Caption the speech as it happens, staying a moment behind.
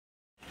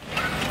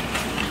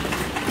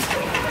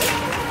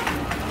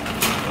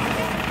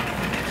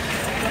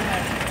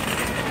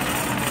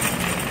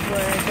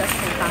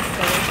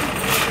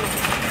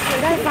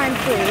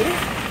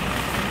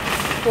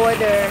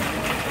under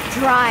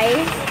dry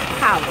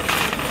house.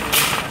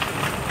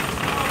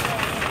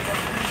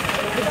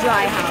 The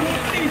dry house.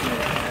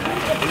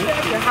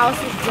 Your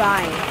house is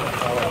dry.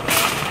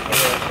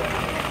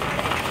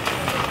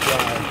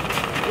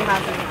 Your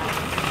house is dry.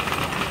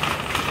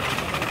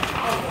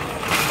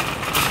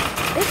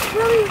 It's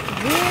really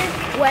weird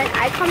when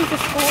I come to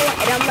school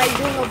and I'm like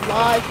doing a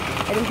vlog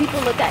and then people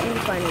look at me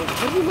funny.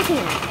 What are you looking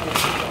at?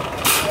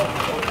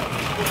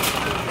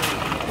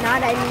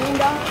 Not I mean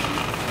though.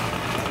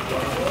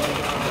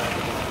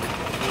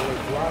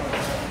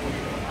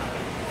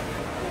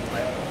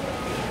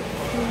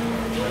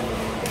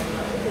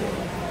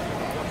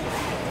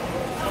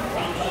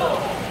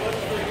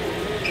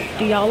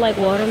 Do y'all like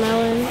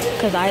watermelon?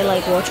 Cause I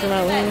like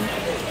watermelon.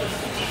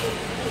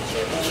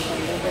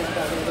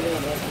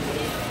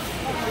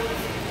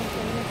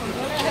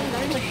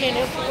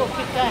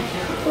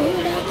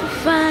 We'd have to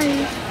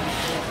fight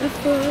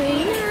before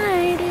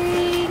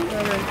uniting.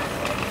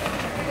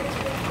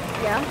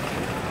 Yeah?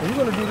 Are you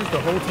gonna do this the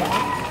whole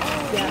time?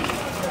 Yeah.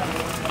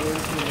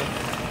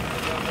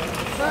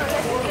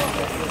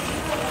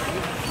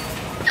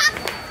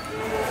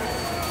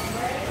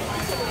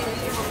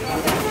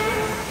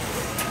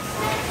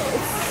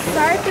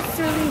 Sorry if it's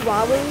really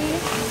wobbly.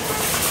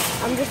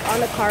 I'm just on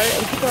the cart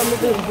and people are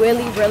moving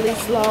really, really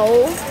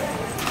slow.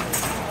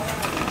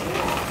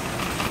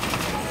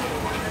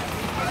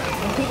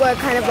 And people are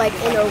kind of like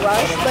in a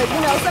rush, but you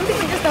know, some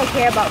people just don't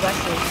care about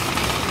rushes.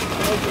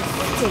 They just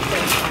take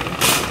their time.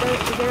 Is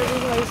there a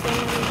reason why you're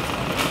saying that?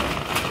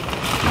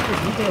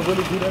 You gonna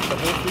really do that the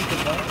whole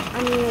freaking time? I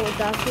mean,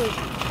 that's what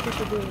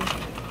people do.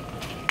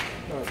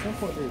 No, at some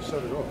point they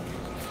shut it off.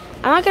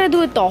 I'm not gonna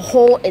do it the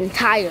whole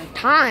entire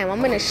time.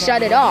 I'm gonna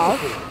shut it off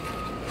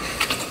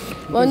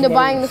when they're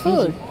buying the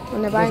food.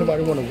 When they're buying. Does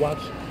somebody want to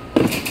watch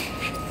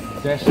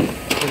that shit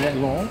for that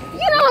long?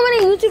 You know how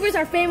many YouTubers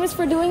are famous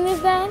for doing this,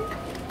 then?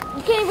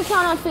 You can't even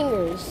count on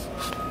fingers.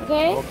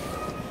 Okay?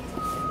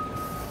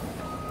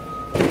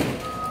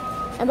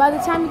 And by the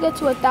time you get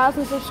to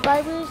 1,000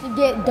 subscribers, you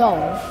get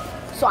dough.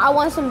 So I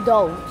want some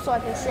dough so I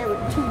can share with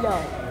 2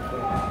 dough.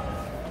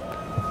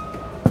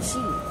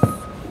 Jeez.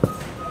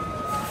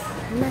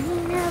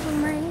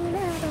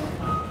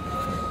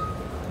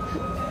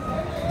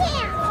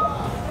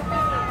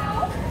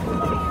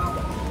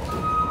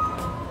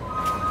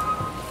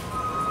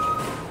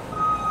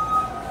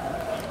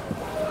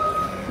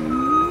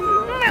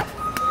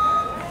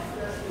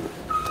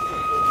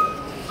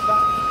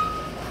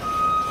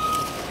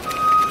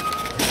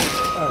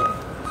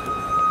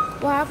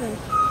 What happened?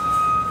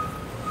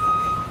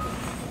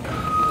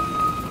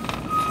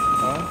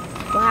 Huh?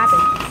 What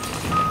happened?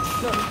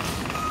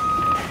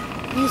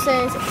 You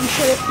said you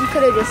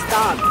could have just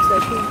stopped so you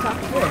could talk.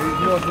 Yeah,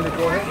 he wants me to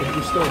go ahead, but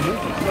he's still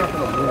moving. He's not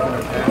gonna move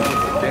in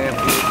the damn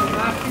vehicle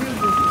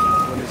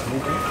when it's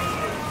moving.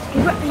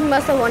 He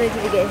must have wanted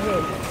you to get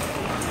hit.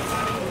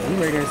 You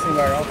made it seem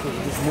like I was supposed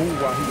to just move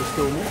while he was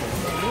still moving.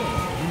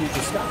 You need to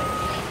stop.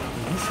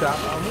 If you stop,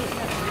 I'll move.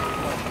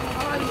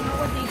 Oh, you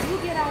know what? They do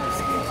get out of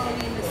school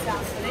early in the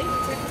South, so they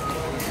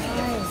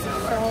It's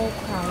so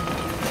crowded.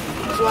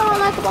 That's what I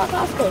don't like about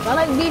Costco. I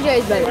like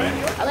BJ's better.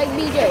 I like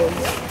BJ's.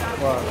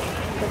 Wow.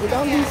 But they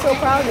don't be so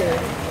crowded.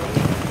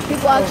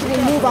 People actually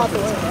move out the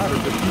way.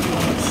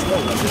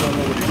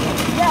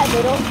 Yeah,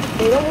 they don't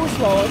move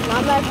slow. It's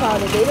not that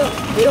crowded. They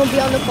don't be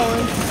on the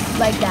phone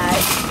like that.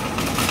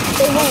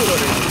 They move.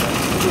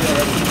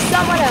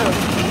 Some of them.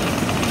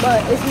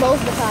 But it's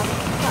most of the Costco.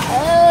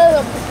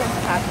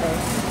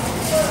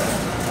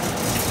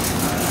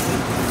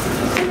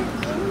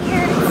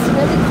 It's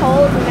really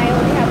cold when I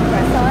only have a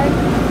dress on.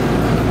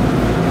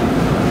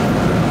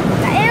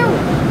 Ew!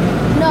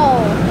 No.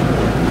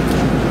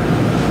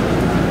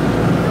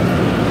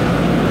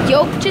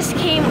 Yolk just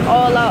came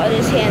all out of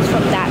his hands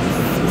from that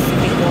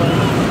specific one.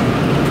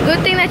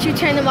 Good thing that you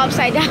turned them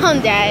upside down,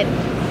 Dad.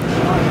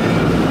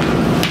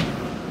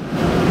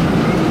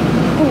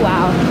 Oh,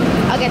 wow.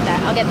 I'll get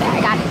that.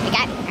 I got it.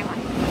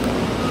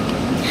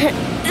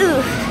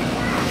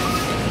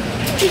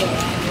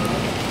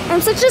 I'm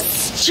such a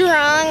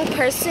strong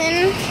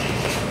person.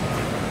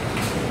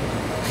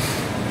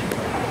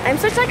 I'm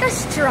such like a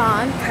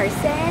strong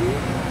person.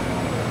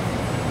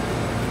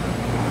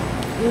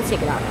 Let me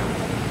take it out now.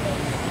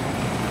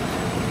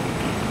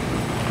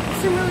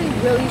 There's some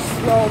really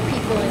slow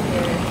people in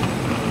here.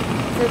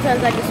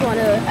 Sometimes I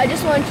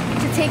just want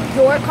to take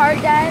your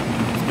cart, Dad,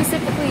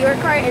 specifically your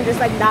cart, and just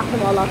like knock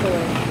them all out the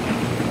way.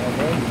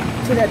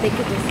 So that they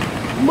could just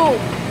move.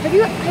 Have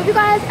you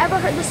guys ever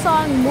heard the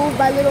song Move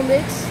by Little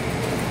Mix?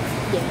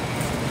 Yeah.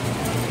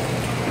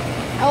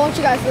 I want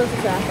you guys to listen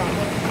to that song.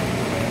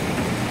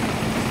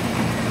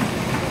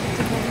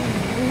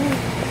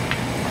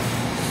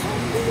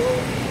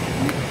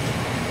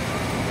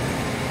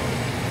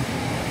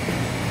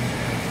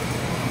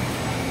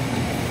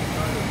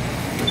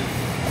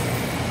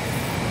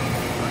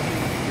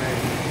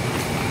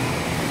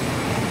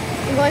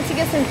 I'm going to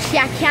get some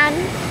chiacan.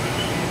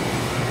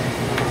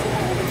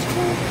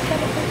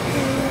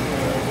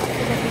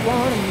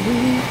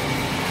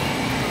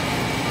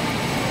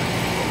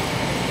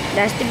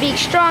 That's the big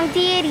strong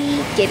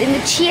daddy. Get in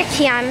the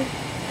chicken.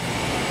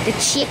 The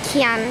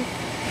chicken.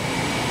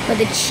 For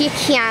the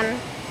chicken.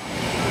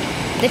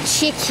 The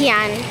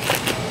chicken.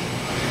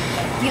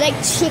 Do you like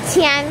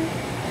chicken?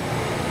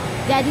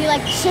 Dad, do you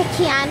like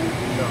chicken?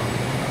 No.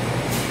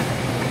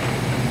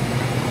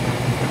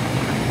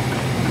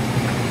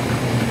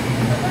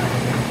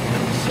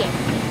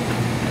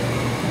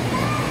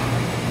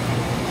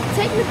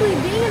 Technically,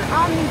 being an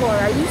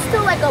omnivore, are you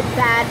still like a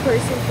bad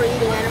person for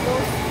eating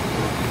animals?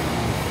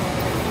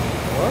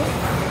 What?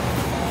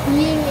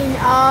 Being an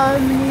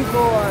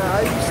omnivore,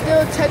 are you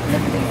still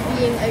technically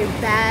being a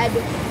bad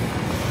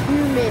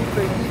human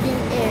for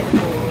eating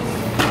animals?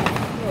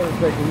 No, it's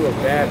making you a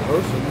bad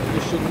person. You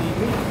just shouldn't eat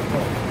meat.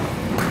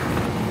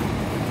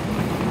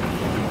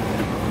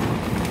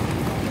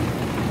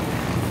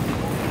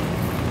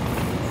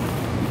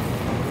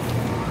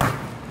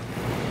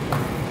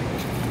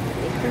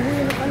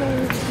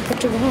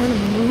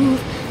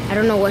 I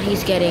don't know what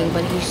he's getting,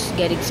 but he's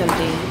getting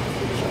something.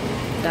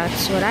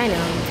 That's what I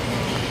know.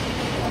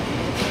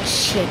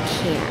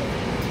 Chicken.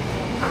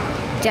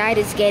 Dad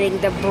is getting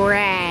the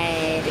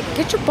bread.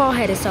 Get your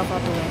bald-headed self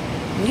out the way.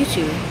 You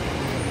too.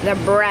 The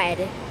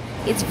bread.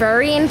 It's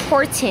very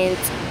important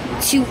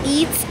to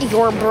eat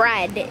your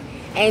bread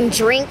and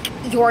drink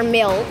your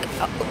milk.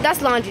 Oh,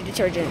 that's laundry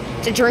detergent.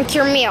 To drink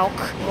your milk.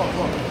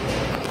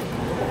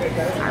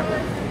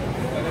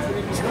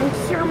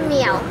 Drink your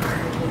milk.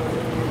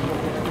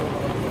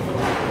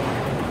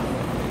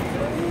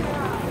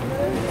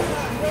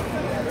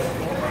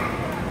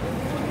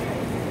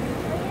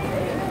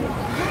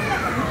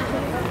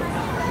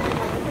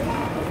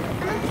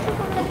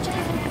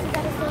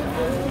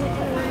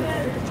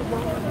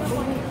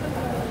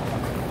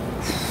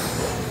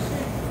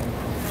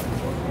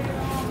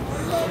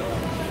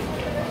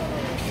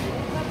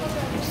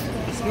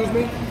 Excuse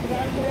me?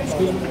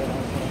 Excuse me?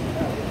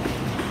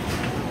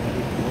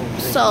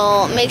 So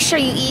make sure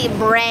you eat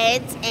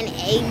breads and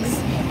eggs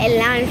and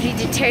laundry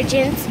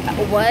detergent,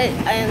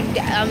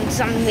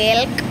 some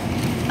milk,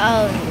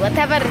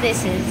 whatever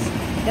this is.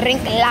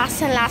 Drink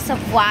lots and lots of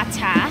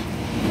water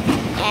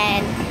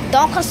and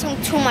don't consume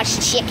too much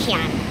chicken.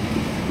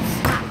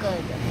 It's not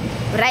good.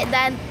 Right,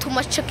 Dad? Too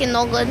much chicken,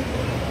 no good.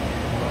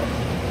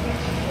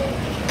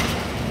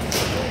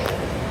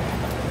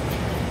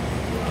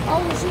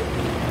 Oh,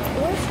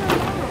 where's her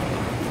mom?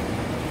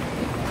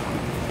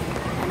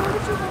 I know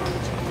that you want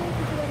chicken.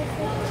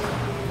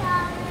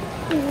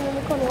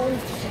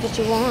 That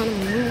you want to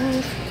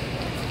move.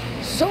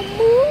 So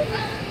move.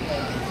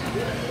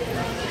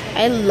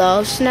 I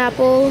love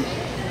Snapple.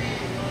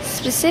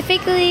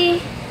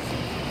 Specifically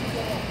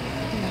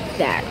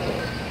that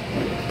one.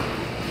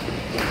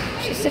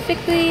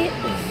 Specifically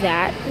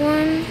that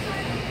one.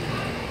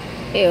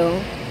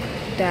 Ew.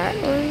 That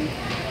one.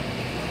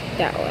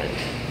 That one.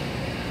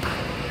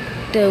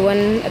 The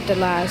one at the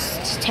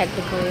last,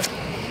 technically.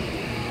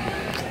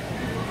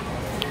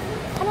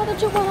 I know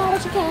that you want all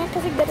that you can,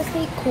 because you better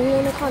stay cool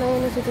in the corner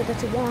and if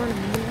that you want to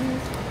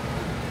move.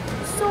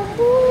 So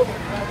move.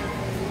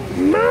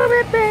 Move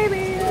it,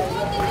 baby.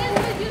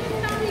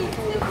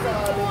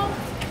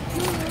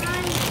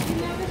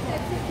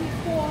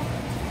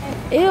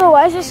 Ew,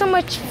 why is there so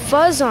much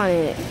fuzz on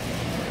it?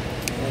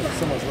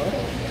 So much what?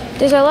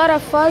 There's a lot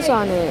of fuzz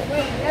on it.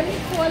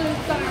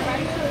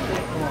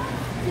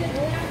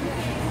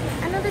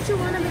 I know that you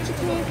want to, but you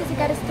can't because you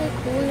got to stay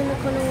cool in the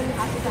corner when it's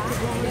that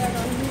you want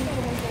to move.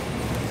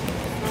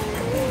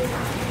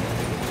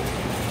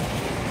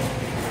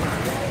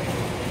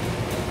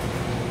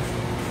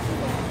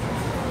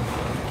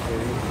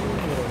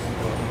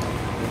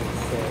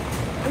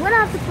 I'm gonna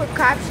have to put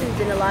captions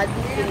in a lot of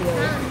these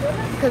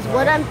videos because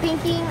what I'm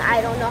thinking,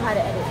 I don't know how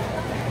to edit.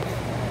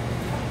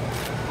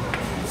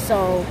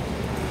 So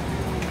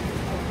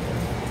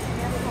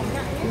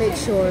make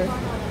sure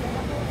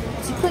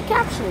to put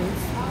captions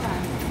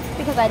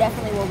because I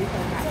definitely will be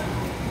putting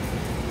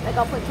captions. Like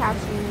I'll put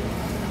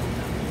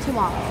captions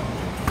tomorrow.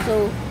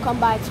 So come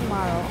by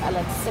tomorrow at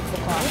like 6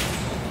 o'clock.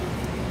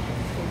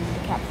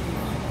 The captions.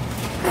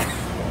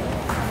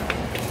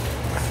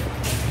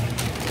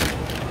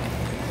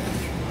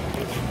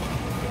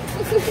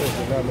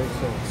 Does not make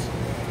sense.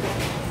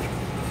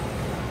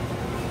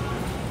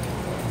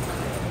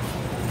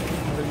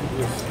 How do you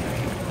just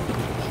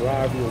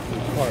drive your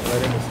car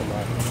right into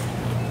somebody?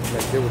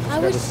 Like they were just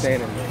never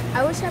standing there. I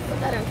wish I put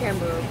that on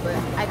camera, but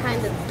I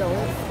kind of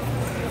don't.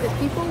 Because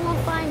people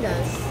will find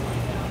us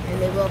and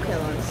they will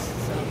kill us.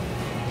 So.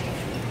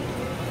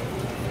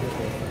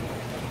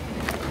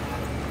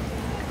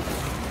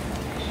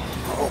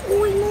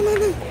 Oh, wait, no.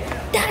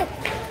 Dad!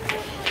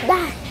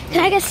 Can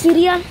I get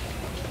cereal?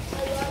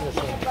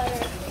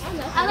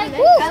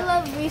 I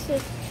love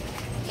Reese's.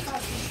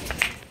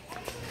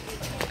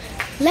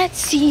 Let's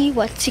see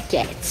what to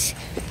get.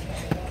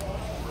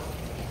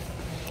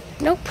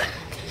 Nope.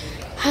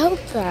 How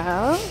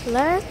about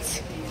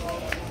let's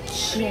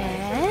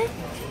get,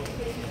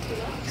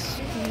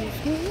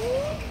 excuse me,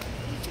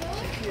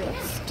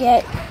 let's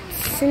get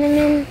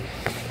cinnamon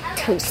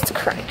toast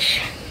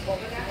crunch.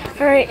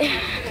 All right,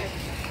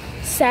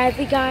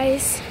 sadly,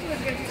 guys,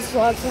 this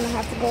vlog's gonna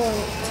have to go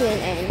to an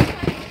end.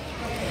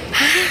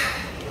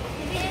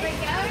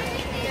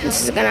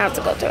 This is gonna have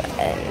to go to an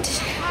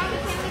end.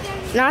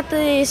 Not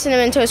the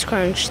Cinnamon Toast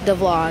Crunch, the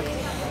vlog.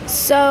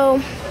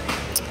 So,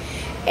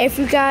 if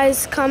you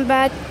guys come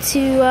back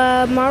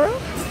tomorrow,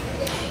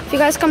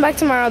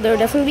 there will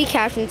definitely be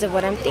captions of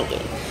what I'm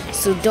thinking.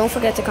 So don't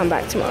forget to come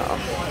back tomorrow.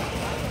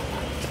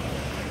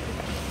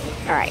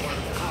 Alright.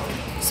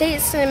 Say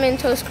it's Cinnamon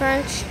Toast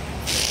Crunch.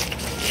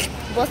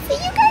 We'll see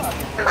you guys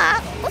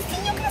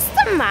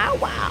tomorrow.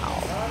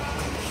 Wow.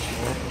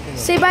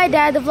 Say bye,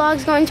 Dad. The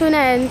vlog's going to an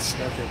end.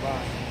 Okay,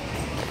 bye.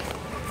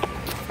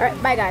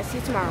 Alright, bye guys. See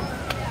you tomorrow.